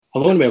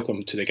Hello and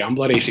welcome to the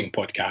Gambler Racing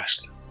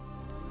Podcast.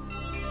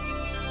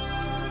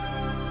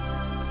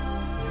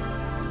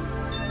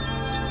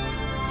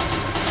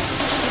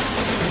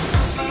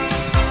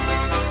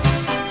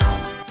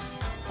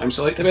 I'm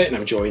Selectabet and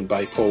I'm joined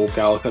by Paul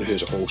Gallagher,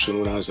 who's also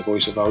known as the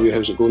voice of value.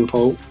 How's it going,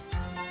 Paul?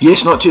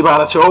 Yes, not too bad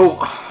at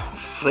all.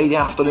 Friday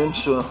afternoon,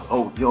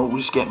 so you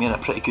always get me in a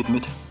pretty good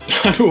mood.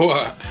 I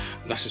know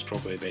this is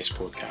probably the best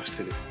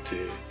podcast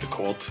to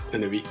record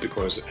in the week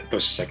because it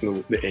does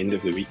signal the end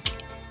of the week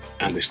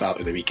and the start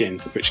of the weekend,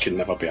 which can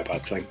never be a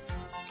bad thing.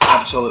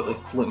 Absolutely,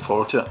 looking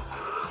forward to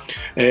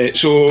it.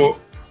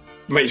 So,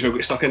 might as well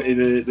get stuck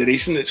into the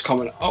racing that's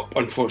coming up.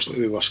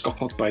 Unfortunately, we were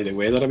scuppered by the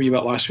weather a wee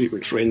bit last week,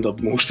 which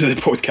rendered most of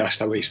the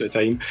podcast a waste of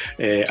time.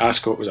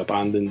 Ascot was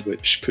abandoned,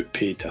 which put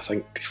paid, I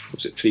think,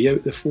 was it 3 out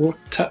of the 4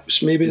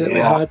 tips maybe that we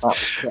had?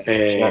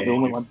 The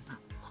only one.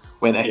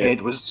 Went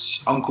ahead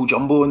was Uncle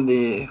Jumbo in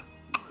the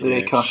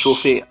Redcar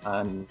Trophy,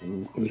 and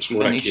he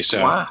finished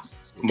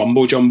last.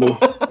 Mumbo Jumbo.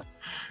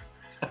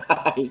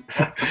 I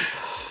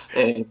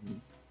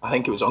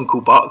think it was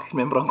Uncle Buck.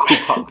 Remember Uncle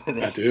Buck?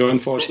 I do,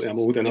 unfortunately. I'm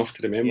old enough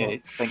to remember. Yeah,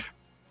 I think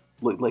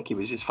looked like he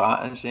was as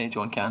fat as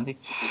John Candy.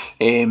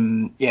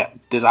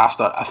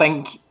 Disaster. I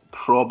think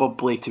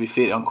probably, to be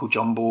fair to Uncle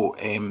Jumbo,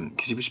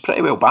 because he was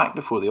pretty well back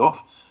before the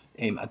off,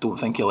 I don't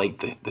think he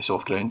liked the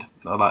soft ground.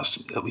 That's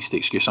at least the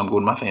excuse I'm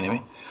going with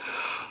anyway.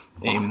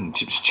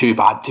 It was too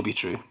bad to be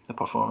true, the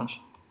performance.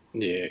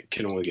 Yeah, it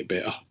can only get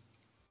better.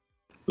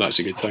 That's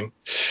a good thing.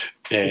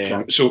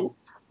 Exactly. So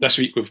this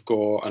week we've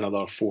got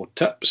another 4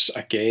 tips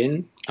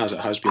again, as it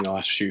has been the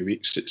last few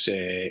weeks. It's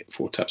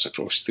 4 tips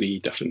across 3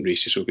 different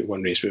races. So we've got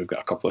one race where we've got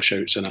a couple of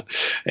shouts in it.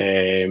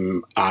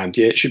 And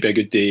yeah, it should be a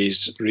good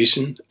day's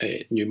racing.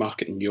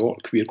 Newmarket in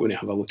York, we're going to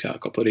have a look at a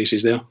couple of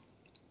races there.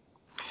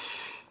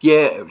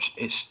 Yeah,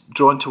 it's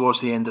drawn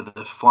towards the end of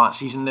the flat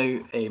season now,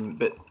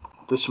 but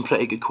there's some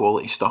pretty good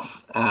quality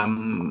stuff.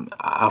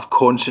 I've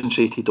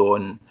concentrated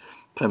on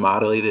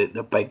primarily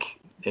the big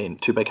 2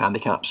 big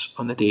handicaps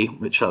on the day,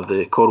 which are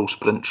the Coral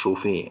Sprint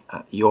Trophy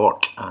at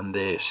York and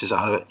the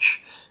Cesarewitch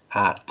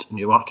at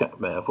Newmarket.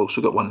 But I've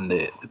also got one,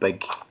 the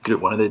big Group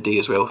 1 of the day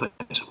as well. I think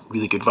it's a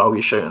really good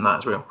value shout on that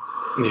as well.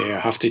 Yeah, I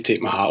have to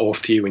take my hat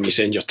off to you when you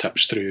send your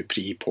tips through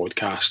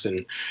pre-podcast.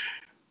 And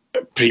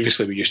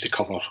previously we used to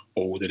cover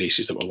all the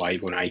races that were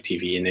live on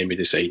ITV, and then we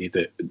decided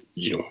that,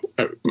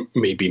 it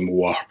may be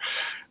more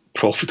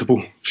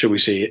profitable, shall we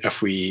say,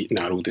 if we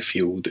narrowed the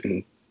field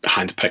and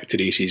hand-picked the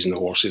races and the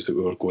horses that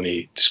we were going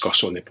to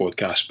discuss on the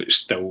podcast, but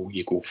still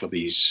you go for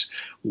these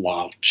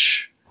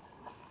large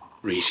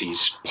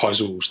races,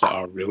 puzzles that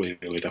are really,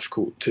 really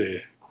difficult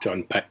to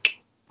unpick.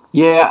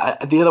 Yeah,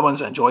 the other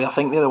ones I enjoy, I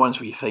think they're the ones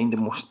where you find the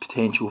most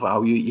potential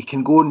value. You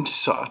can go and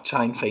sort of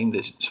try and find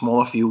the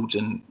smaller fields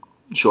and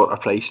shorter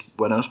price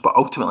winners, but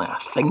ultimately I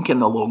think in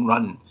the long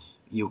run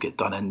you'll get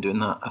done in doing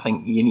that. I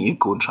think you need to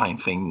go and try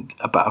and find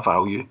a bit of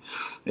value.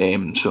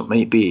 So it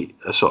might be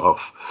a sort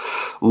of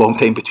long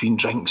time between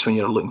drinks when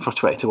you're looking for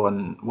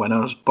 20-1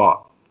 winners,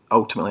 but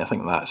ultimately I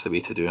think that's the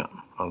way to do it.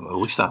 Or at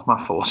least that's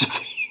my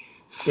philosophy.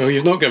 Well,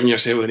 you've not given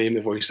yourself the name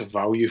the voice of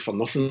value for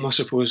nothing, I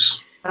suppose.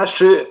 That's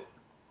true.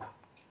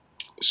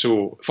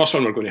 So first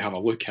one we're going to have a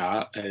look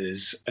at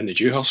is in the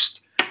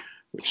Dewhurst,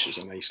 which is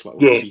a nice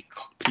little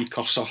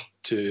precursor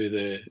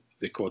to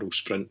the Coral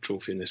Sprint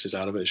Trophy and the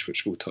Cesarewitch,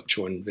 which we'll touch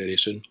on very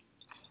soon.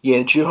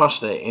 Yeah,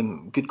 Dewhurst,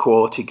 good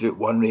quality Group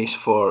 1 race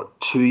for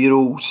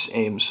 2-year-olds.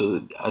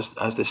 So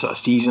as the sort of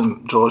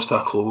season draws to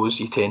a close,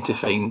 you tend to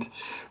find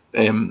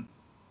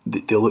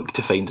they look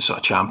to find the sort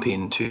of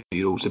champion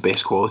 2-year-olds, the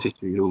best quality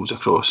 2-year-olds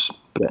across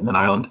Britain and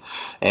Ireland.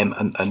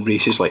 And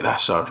races like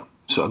this are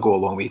sort of go a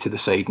long way to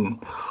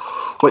deciding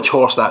which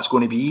horse that's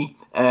going to be.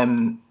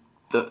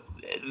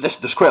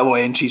 There's quite a lot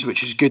of entries,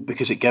 which is good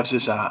because it gives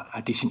us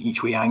a decent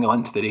each way angle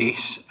into the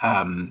race,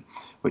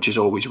 which is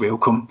always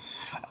welcome.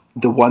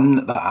 The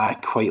one that I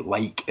quite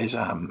like is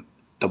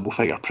double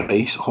figure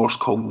price, a horse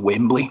called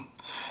Wembley,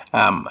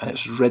 and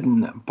it's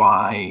ridden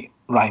by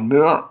Ryan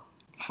Moore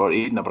for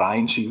Aidan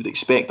O'Brien, so you would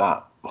expect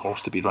that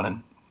horse to be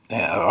running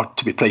or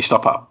to be priced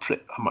up at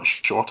a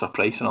much shorter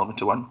price than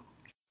 11-1.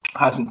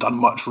 Hasn't done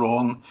much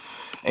wrong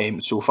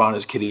so far in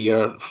his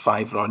career,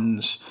 5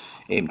 runs.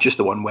 Just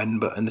the 1 win,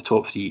 but in the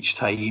top 3 each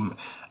time,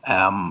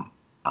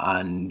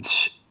 and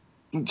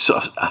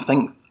sort of I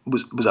think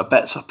was a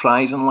bit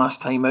surprising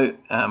last time out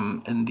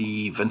in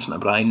the Vincent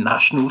O'Brien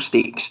National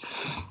Stakes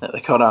at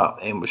the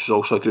Curragh, which was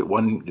also a Group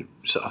 1,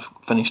 sort of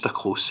finished a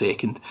close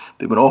second,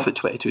 but went off at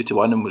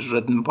 22-1 and was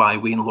ridden by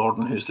Wayne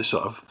Lordan, who's the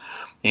sort of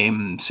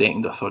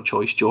second or third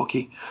choice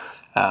jockey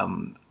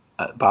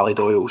at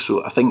Ballydoyle.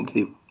 So I think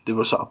they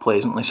were sort of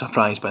pleasantly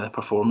surprised by the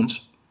performance.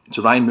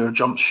 So Ryan Moore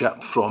jumped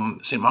ship from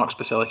St Mark's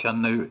Basilica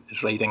and now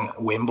is riding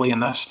Wembley in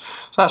this.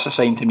 So that's a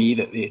sign to me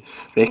that they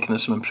reckon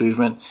there's some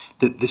improvement.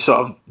 The sort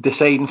of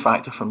deciding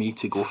factor for me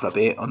to go for a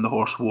bet on the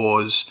horse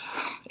was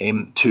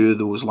 2 of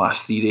those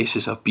last 3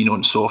 races have been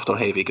on soft or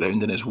heavy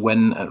ground, and his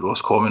win at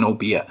Roscommon,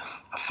 albeit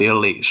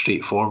fairly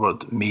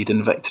straightforward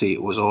maiden victory.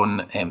 It was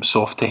on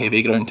soft to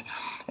heavy ground,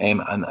 and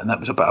that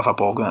was a bit of a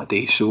bog that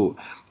day. So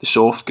the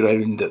soft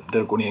ground that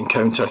they're going to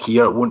encounter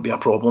here won't be a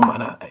problem,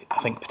 and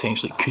I think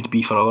potentially could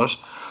be for others.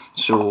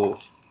 So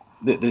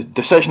the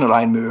decision of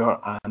Ryan Moore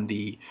and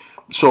the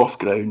soft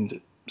ground,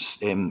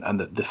 and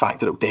the fact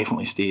that it will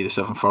definitely stay the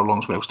 7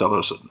 furlongs whilst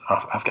others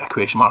have got a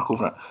question mark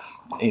over it,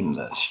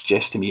 that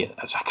suggests to me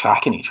it's a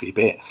cracking each way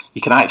bet.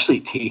 You can actually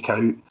take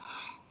out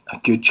a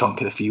good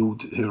chunk of the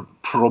field who are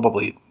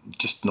probably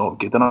just not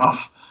good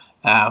enough,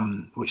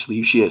 which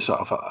leaves you at sort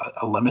of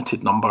a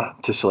limited number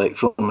to select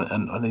from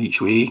on an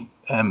each way,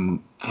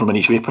 from an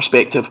each way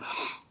perspective.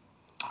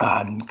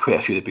 And quite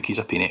a few of the bookies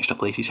are paying extra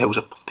places. Hills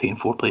are paying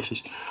 4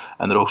 places,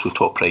 and they're also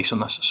top price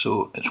on this.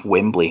 So it's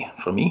Wembley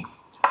for me.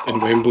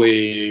 And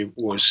Wembley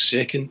was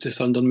second to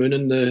Thunder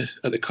Moon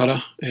at the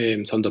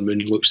Curragh. Thunder Moon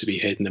looks to be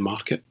heading the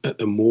market at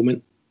the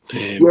moment.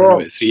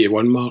 About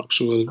 3-1 mark.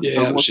 So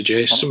that would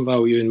suggest some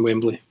value in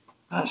Wembley.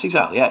 That's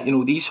exactly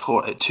it. These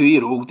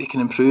 2-year-old, they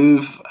can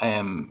improve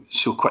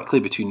so quickly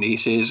between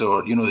races,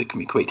 or they can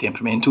be quite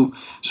temperamental.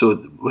 So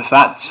with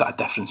that sort of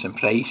difference in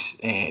price,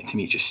 to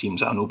me it just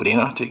seems a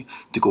no-brainer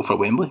to go for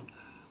Wembley.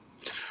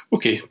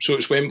 Okay, so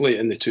it's Wembley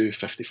in the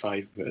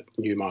 255 at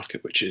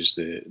Newmarket, which is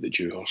the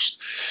Dewhurst.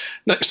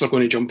 Next, we're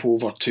going to jump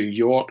over to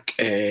York,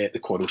 the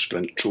Coral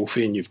Sprint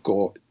Trophy, and you've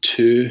got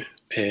 2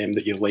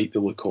 that you like the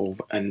look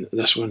of in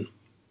this one.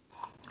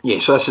 Yeah,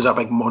 so this is a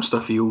big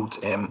monster field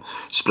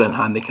sprint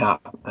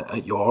handicap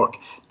at York.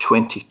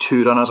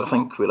 22 runners, I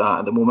think, we're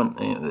at the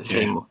moment at the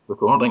time of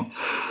recording.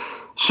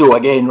 So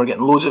again, we're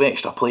getting loads of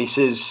extra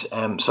places.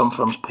 Some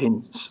firms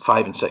paying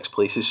 5 and 6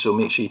 places, so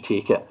make sure you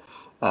take it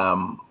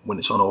when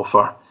it's on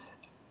offer.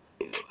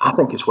 I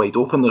think it's wide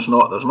open. There's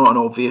not an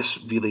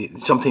obvious, really.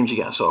 Sometimes you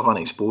get a sort of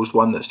unexposed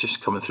one that's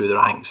just coming through the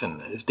ranks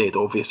and is dead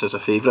obvious as a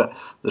favourite.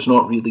 There's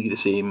not really the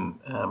same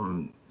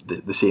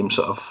the same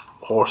sort of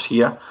horse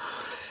here.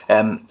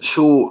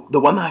 So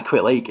the one that I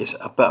quite like is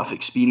a bit of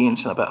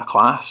experience and a bit of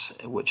class,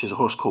 which is a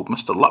horse called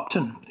Mr.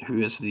 Lupton,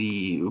 who is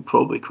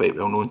probably quite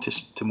well known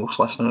to most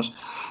listeners.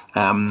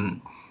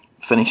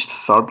 Finished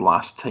 3rd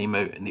last time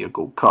out in the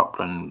Gold Cup,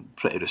 run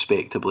pretty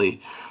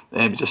respectably.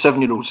 He's a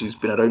 7-year-old who's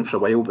been around for a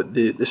while, but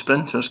the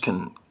sprinters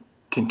can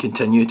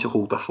continue to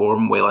hold their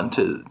form well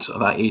into sort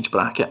of that age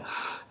bracket.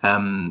 So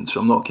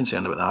I'm not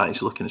concerned about that.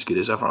 He's looking as good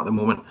as ever at the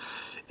moment.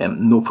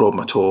 No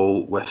problem at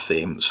all with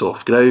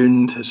soft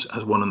ground. Has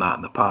won on that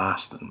in the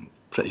past, and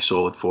pretty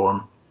solid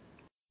form.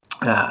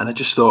 And I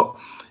just thought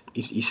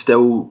he's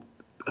still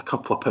a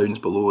couple of pounds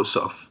below his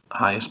sort of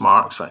highest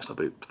marks,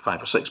 actually about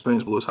 5 or 6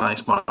 pounds below his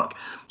highest mark.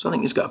 So I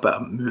think he's got a bit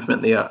of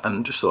movement there,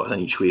 and just thought as an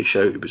each way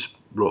shout, it was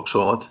rock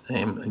solid.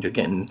 And you're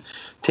getting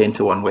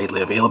 10-1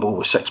 widely available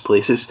with 6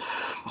 places.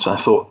 So I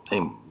thought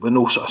with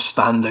no sort of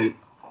standout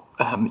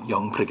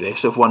young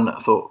progressive one, I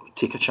thought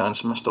take a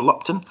chance on Mr.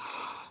 Lupton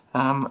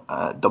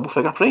at double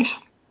figure price.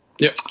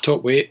 Yep,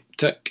 top weight,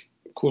 tick.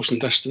 Course and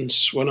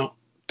distance winner,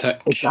 tick.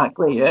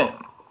 Exactly, yeah.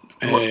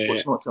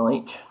 What's not to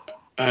like?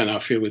 And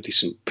a fairly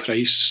decent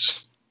price,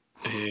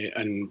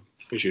 and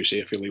as you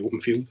say, a fairly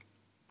open field.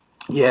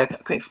 Yeah,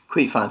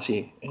 quite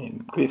fancy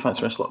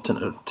Mr.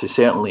 Lupton to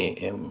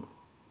certainly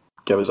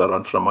give us a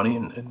run for our money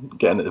and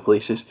get into the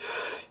places.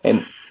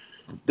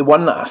 The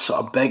one that a sort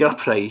of bigger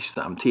price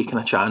that I'm taking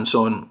a chance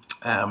on,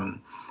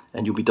 and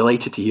you'll be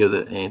delighted to hear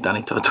that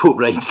Danny Tudhope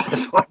rides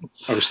this one.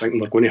 I was thinking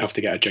we're going to have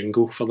to get a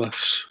jingle for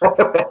this.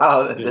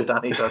 The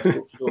Danny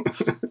Tudhope.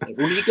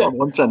 We'll need to get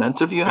him on for an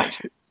interview,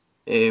 actually.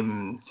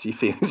 See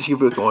if we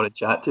can on and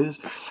chat to us.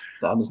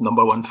 I'm his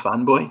number one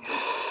fanboy.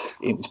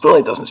 He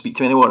probably doesn't speak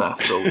to me anymore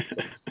after all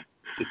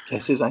the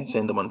kisses I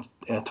send him on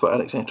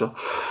Twitter, etc.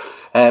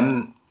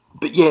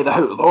 But yeah, the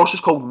horse is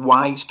called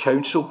Wise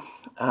Counsel,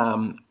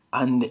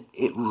 and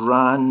it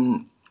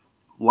ran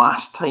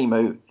last time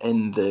out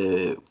in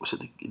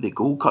the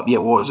Gold Cup. Yeah,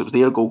 it was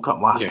their Gold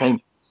Cup last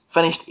time.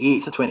 Finished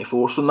 8th to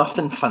 24, so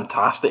nothing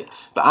fantastic.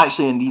 But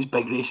actually in these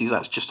big races,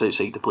 that's just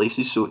outside the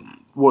places, so it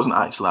wasn't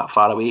actually that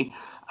far away.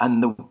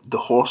 And the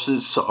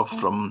horses sort of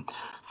from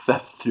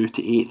 5th through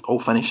to 8th all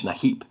finished in a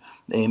heap.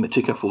 It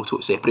took a photo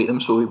to separate them,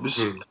 so it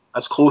was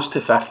as close to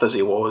 5th as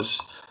he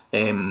was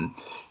to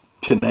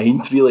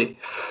 9th, really.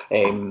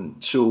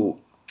 So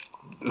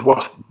it's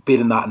worth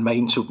bearing that in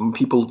mind. So when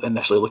people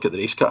initially look at the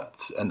race cut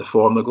and the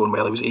form, they're going,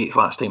 well, he was 8th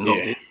last time.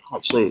 Not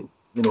actually,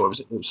 it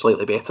was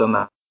slightly better than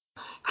that.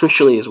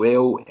 Crucially as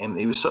well,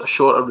 he was sort of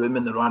shorter room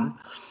in the run.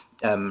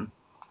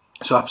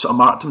 So I sort of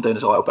marked him down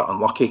as a little bit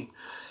unlucky.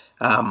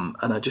 And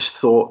I just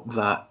thought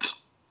that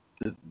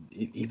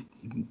he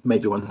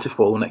might be one to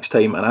follow next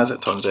time. And as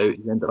it turns out,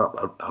 he ended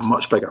up a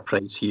much bigger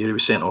price here. He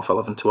was sent off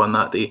 11-1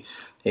 that day.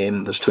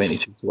 There's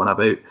 22-1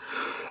 about.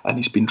 And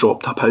he's been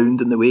dropped a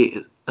pound in the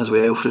weight as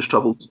well for his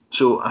troubles.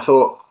 So I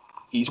thought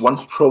he's one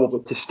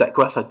probably to stick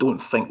with. I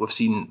don't think we've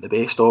seen the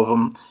best of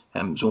him.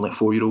 He's only a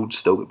 4-year-old,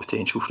 still got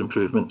potential for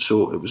improvement.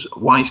 So it was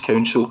Wise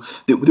Counsel.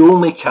 The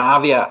only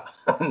caveat,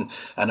 and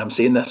I'm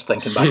saying this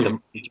thinking back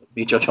to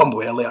Major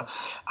Jumbo earlier,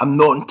 I'm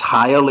not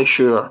entirely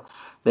sure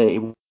that he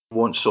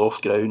wants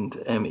soft ground.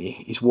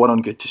 He's won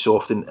on good to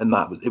soft, and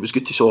that it was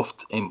good to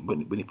soft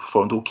when he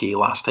performed okay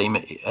last time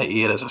at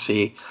Ayr, as I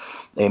say.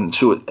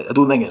 So I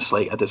don't think it's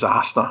like a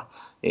disaster.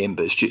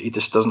 But he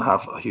just doesn't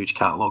have a huge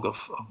catalogue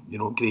of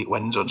great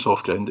wins on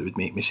soft ground that would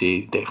make me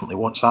say definitely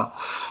wants that.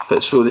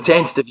 But so the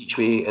tentative each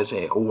way is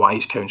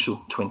Wise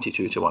Counsel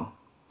 22-1.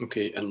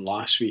 Okay, and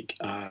last week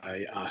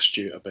I asked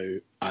you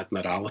about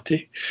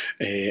Admiralty,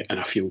 and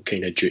I feel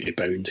kind of duty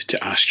bound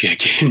to ask you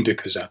again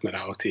because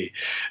Admiralty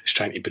is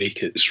trying to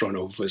break its run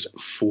of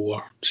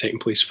 4 second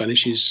place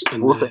finishes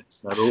in a row,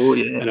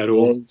 in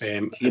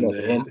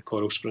the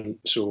Coral Sprint.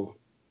 So,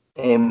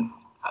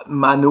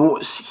 my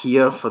notes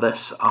here for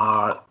this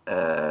are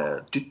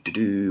what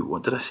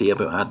did I say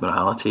about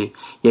Admiralty?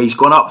 Yeah, he's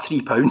gone up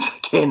 £3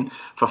 again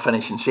for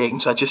finishing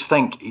second. So I just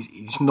think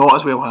he's not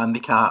as well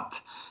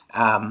handicapped.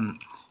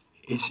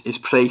 His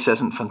price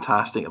isn't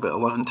fantastic, about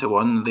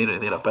 11-1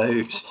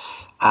 thereabouts,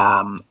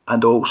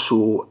 and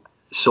also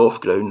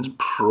soft ground's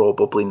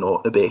probably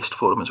not the best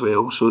for him as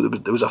well. So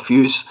there was a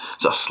few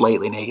sort of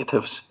slightly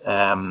negatives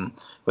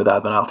with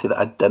Admiralty that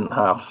I didn't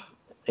have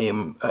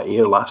at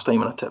Ayr last time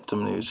when I tipped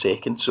him and he was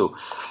second. So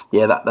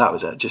yeah, that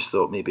was it. I just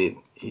thought maybe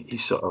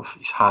he's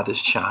had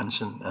his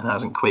chance and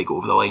hasn't quite got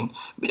over the line.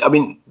 I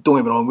mean, don't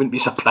get me wrong, wouldn't be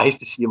surprised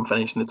to see him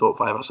finish in the top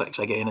 5 or 6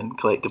 again and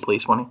collect the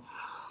place money.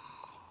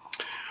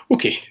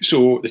 Okay,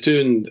 so the two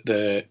in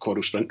the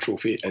Coral Sprint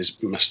Trophy is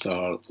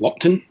Mr.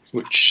 Lupton,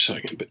 which is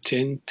about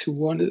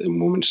 10-1 at the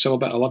moment, still a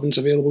bit of 11s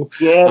available.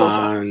 Yeah,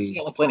 there's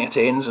still plenty of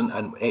 10s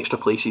and extra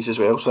places as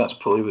well, so that's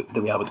probably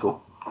the way I would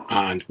go.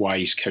 And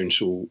Wise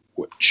Counsel,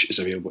 which is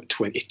available at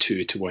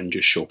 22-1,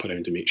 just shop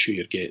around to make sure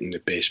you're getting the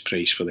best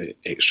price for the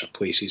extra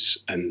places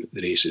in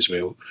the race as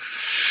well.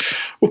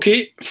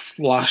 Okay,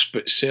 last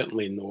but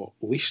certainly not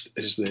least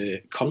is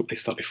the currently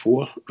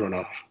 34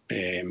 runner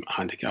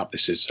handicap.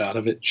 This is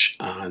Zarovich,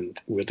 and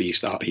where do you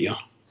start here?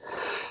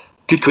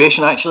 Good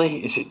question,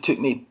 actually. It took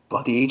me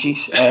bloody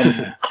ages.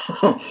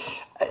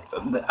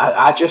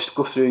 I just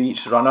go through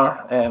each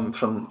runner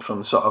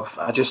from sort of,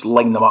 I just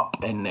line them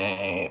up in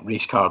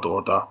race card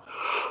order,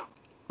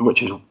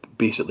 which is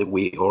basically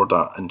weight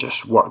order, and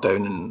just work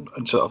down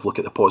and sort of look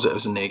at the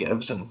positives and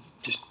negatives and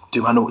just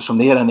do my notes from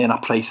there, and then I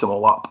price them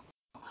all up.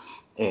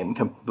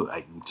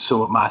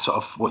 So my sort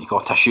of what you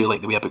call tissue,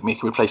 like the way a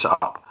bookmaker would price it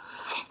up,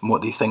 and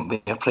what they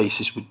think their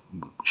prices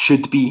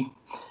should be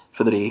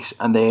for the race,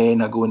 and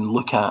then I go and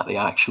look at the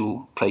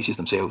actual prices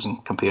themselves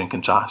and compare and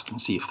contrast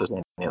and see if there's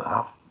any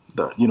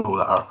that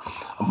are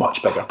a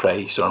much bigger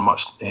price or a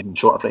much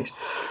shorter price.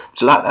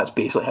 So that's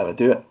basically how I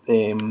do it.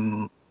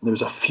 There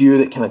was a few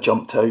that kind of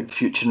jumped out.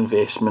 Future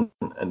Investment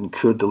and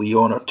Coeur de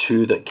Lion are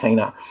two that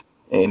kind of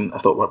I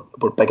thought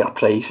were bigger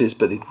prices,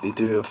 but they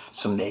do have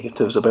some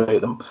negatives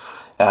about them.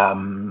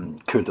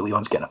 Coeur de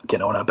Lion's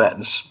getting on a bit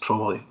and is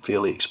probably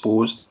fairly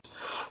exposed.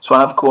 So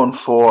I've gone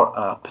for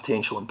a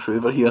potential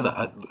improver here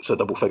that's a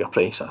double figure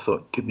price. I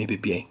thought could maybe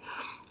be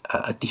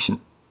a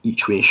decent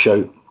each way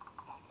shout.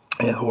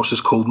 The horse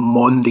is called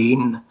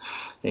Mondaine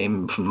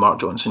from Mark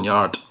Johnson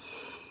Yard.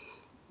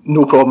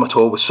 No problem at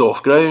all with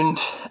soft ground,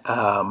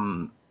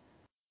 and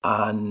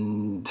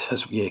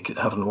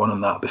having won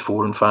on that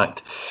before, in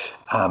fact.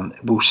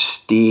 Will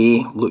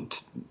Stay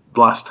looked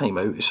last time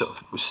out, he sort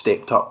of was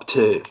stepped up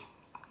to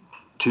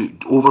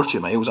over 2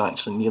 miles,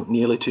 actually,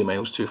 nearly 2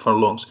 miles, 2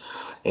 furlongs,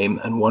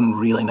 and won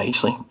really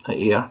nicely at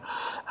Ayr.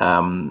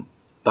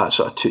 That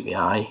sort of took the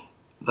eye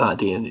that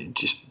day, and it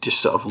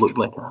just sort of looked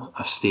like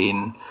a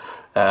staying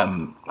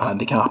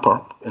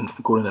handicapper and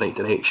going in the right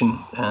direction.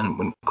 And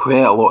when quite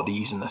a lot of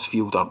these in this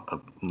field are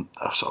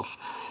sort of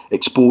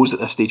exposed at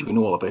this stage, we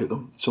know all about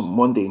them. So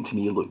Mondaine to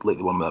me looked like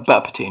the one with a bit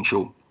of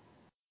potential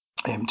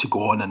to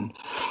go on and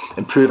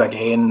improve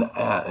again.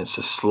 It's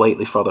a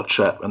slightly further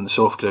trip, and the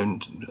soft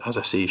ground, as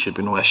I say, should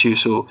be no issue.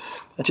 So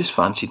I just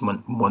fancied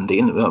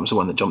Mondaine. That was the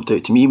one that jumped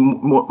out to me,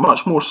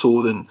 much more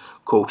so than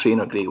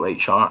Coltrane or Great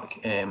White Shark,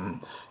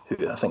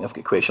 who I think have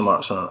got question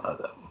marks on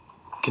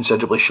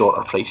considerably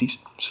shorter prices.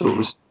 So it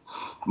was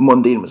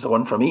Mondaine was the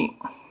one for me.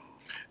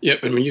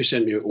 Yep, and when you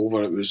sent me it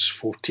over, it was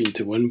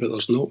 14-1, but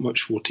there's not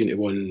much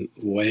 14-1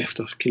 left.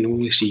 I can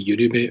only see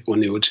Unibet on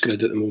the odds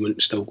grid at the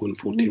moment, still going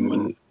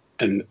 14-1,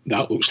 and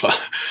that looks like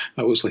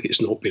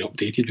it's not been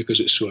updated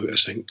because it's so out of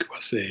sync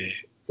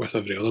with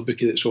every other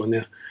bookie that's on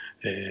there.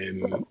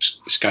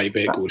 Sky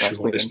Bet goes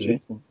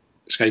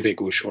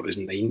short as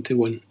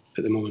 9-1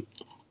 at the moment.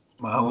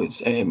 Wow,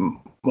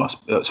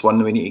 it's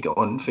one we need to get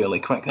on fairly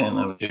quick then,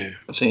 I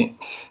would say.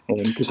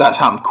 Because that's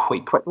happened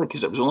quite quickly,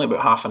 because it was only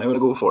about half an hour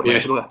ago, 40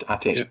 minutes ago, I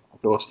texted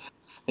across.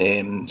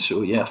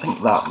 So yeah, I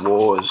think that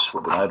was,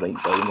 what did I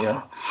write down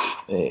there?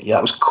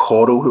 It was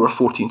Coral who were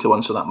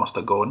 14-1, so that must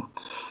have gone.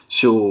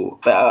 So,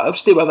 but I'll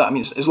stay with it. I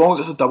mean, as long as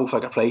it's a double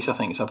figure price, I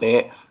think it's a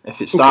bet.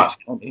 If it starts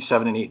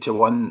 7 and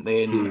 8-1,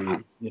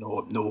 then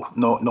no,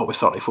 not with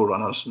 34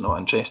 runners, not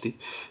interested.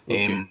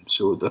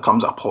 So there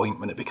comes a point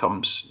when it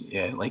becomes,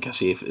 like I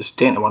say, if it's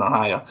 10-1 or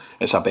higher,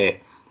 it's a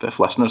bet. But if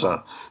listeners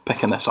are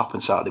picking this up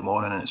on Saturday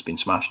morning and it's been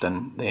smashed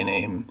in,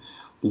 then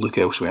look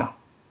elsewhere.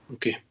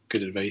 Okay,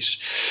 good advice.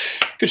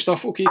 Good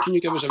stuff. Okay, can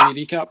you give us a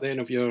wee recap then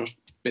of your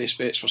best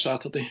bets for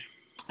Saturday?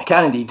 I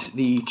can indeed.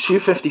 The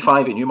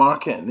 2.55 at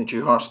Newmarket in the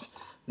Dewhurst.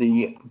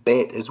 The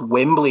bet is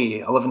Wembley,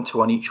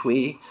 11-1 each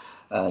way,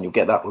 and you'll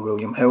get that with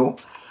William Hill.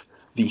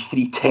 The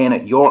 3.10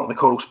 at York, the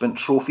Coral Sprint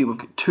Trophy. We've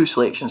got two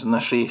selections in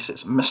this race.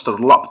 It's Mr.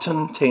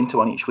 Lupton,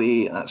 10-1 each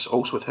way, and that's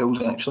also with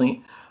Hills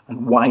actually.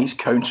 And Wise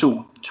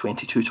Counsel,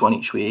 22-1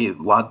 each way,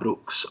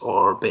 Ladbrokes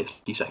or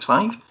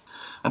Bet365.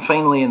 And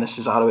finally, in the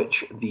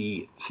Cesarewitch,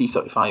 the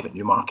 3.35 at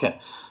Newmarket.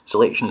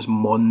 Selection is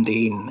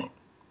Mondain,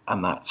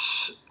 and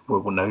that's where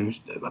we're now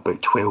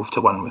about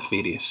 12-1 with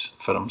various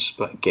firms,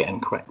 but get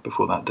in quick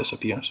before that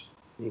disappears.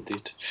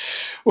 Indeed.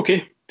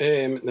 Okay,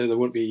 now there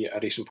won't be a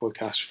racing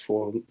podcast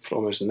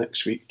from us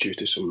next week due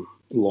to some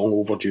long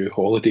overdue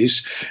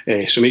holidays.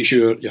 So make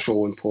sure you're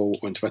following Paul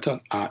on Twitter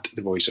at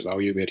The Voice of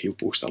Value, where he'll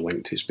post a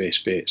link to his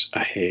best bets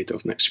ahead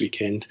of next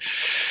weekend.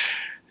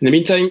 In the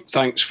meantime,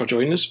 thanks for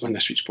joining us on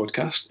this week's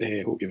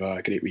podcast. Hope you've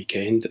a great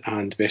weekend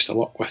and best of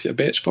luck with your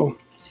bets, Paul.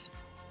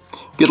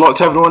 Good luck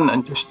to everyone,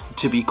 and just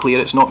to be clear,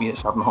 it's not me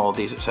that's having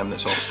holidays, it's him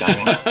that's off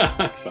scanning.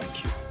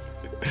 Thank you.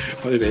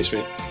 All the best,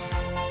 mate.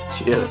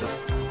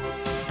 Cheers.